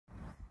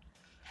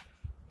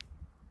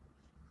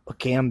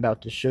Okay, I'm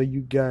about to show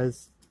you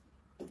guys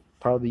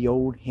part of the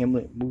old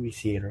Hamlet movie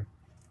theater.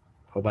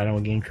 Hope I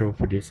don't get in trouble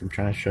for this. I'm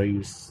trying to show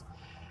you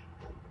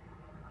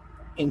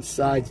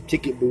inside the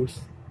ticket booth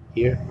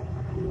here.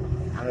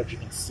 I don't know if you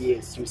can see it.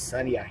 It's too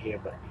sunny out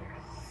here, but here.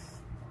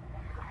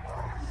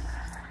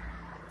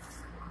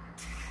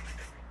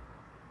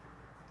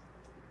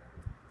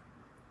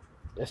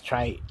 Let's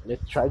try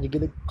to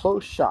get a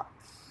close shot.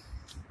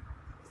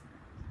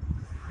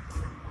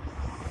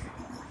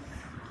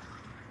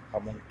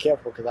 I'm gonna be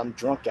careful because I'm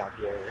drunk out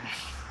here.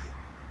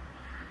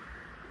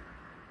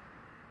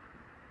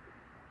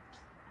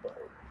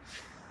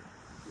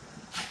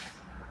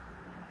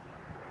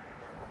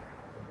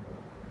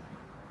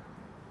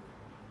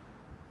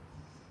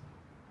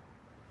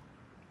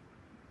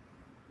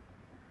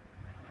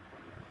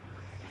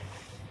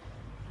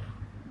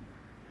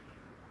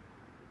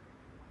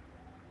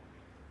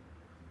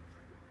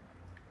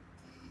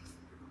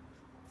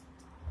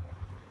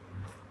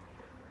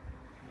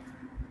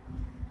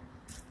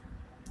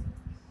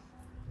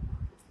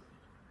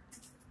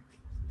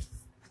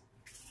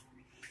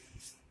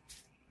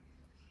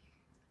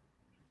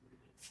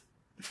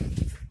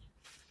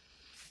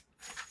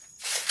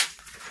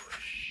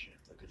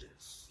 Look at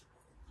this.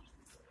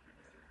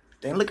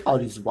 Dang, look at all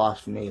these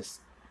wasp nests.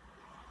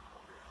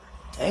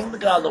 Dang,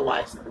 look at all the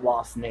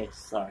wasp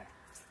nests. Sorry.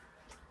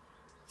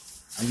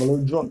 I'm a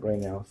little drunk right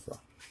now, so.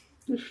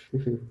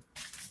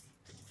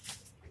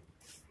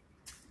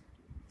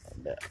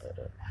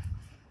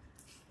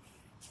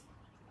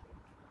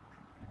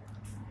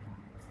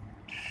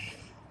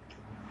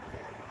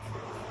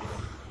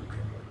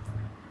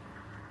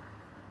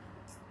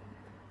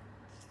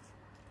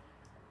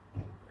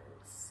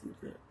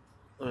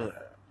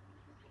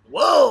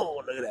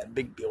 Whoa, look at that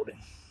big building.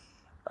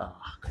 Oh,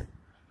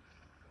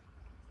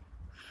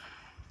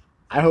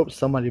 I hope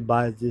somebody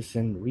buys this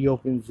and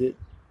reopens it.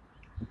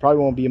 It probably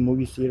won't be a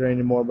movie theater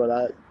anymore, but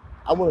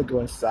I want to go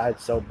inside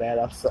so bad.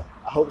 I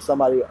hope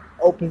somebody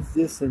opens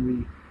this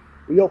and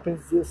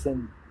reopens this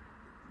and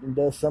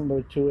does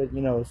something to it.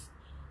 You know,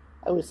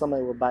 I wish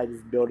somebody would buy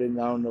this building.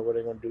 I don't know what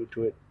they're going to do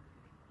to it.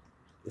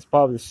 It's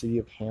probably the city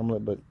of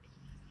Hamlet, but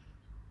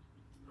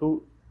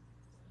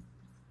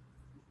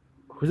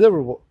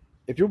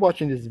if you're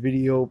watching this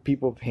video,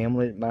 people of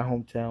Hamlet, my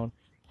hometown,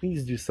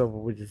 please do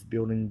something with this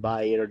building,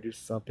 buy it or do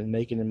something,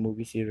 make it a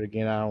movie theater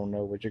again. I don't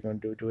know what you're going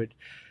to do to it.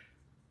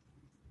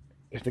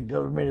 If the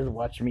government is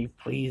watching me,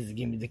 please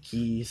give me the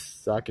keys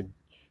so I could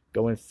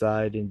go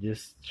inside and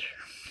just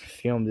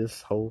film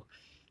this whole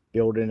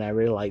building. I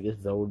really like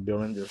this old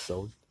building, this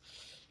old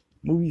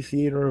movie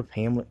theater of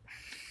Hamlet.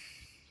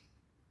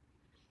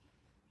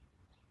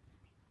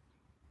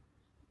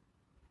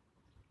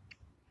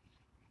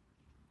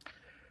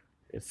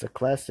 It's a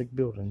classic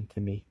building to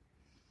me.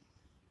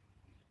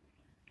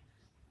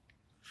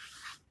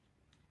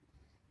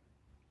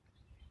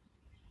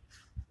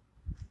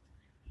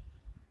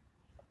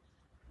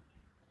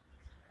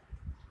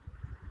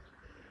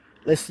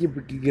 Let's see if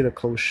we can get a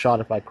close shot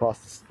if I cross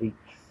the street.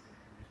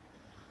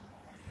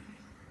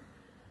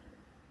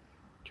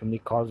 Too many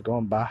cars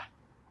going by.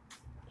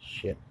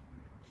 Shit.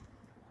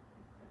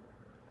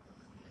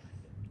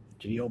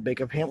 To the old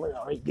Bank of Hamlet.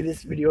 Alright, get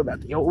this video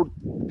about the old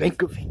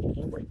Bank of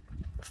Hamlet.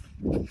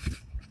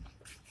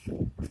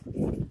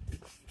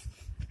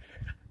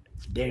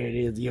 There it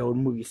is, the old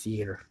movie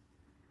theater.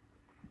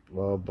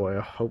 Well, boy,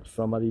 I hope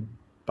somebody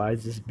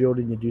buys this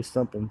building and do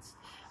something.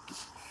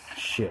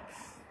 Shit.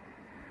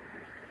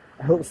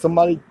 I hope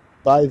somebody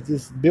buys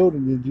this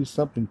building and do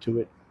something to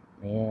it.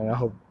 Man, I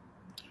hope.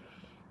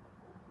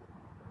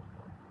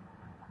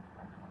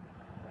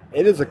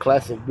 It is a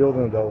classic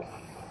building, though.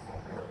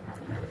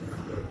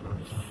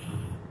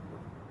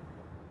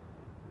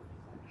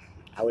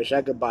 I wish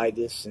I could buy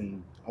this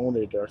and own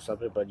it or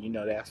something, but you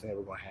know that's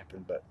never going to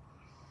happen. But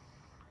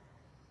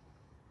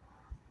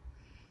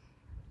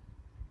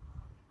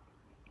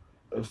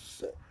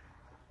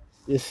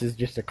this is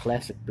just a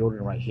classic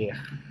building right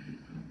here.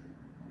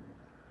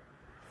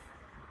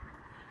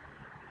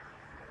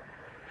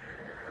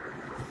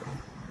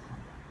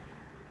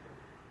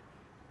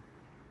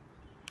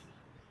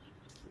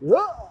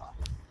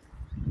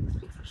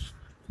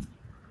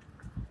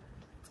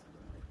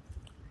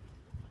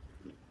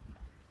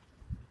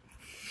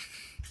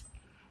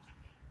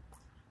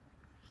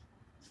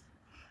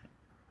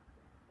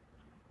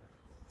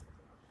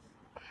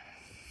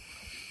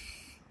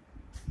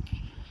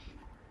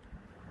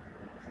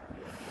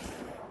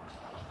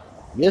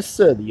 Yes,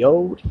 sir, the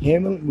old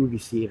Hamlet movie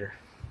theater.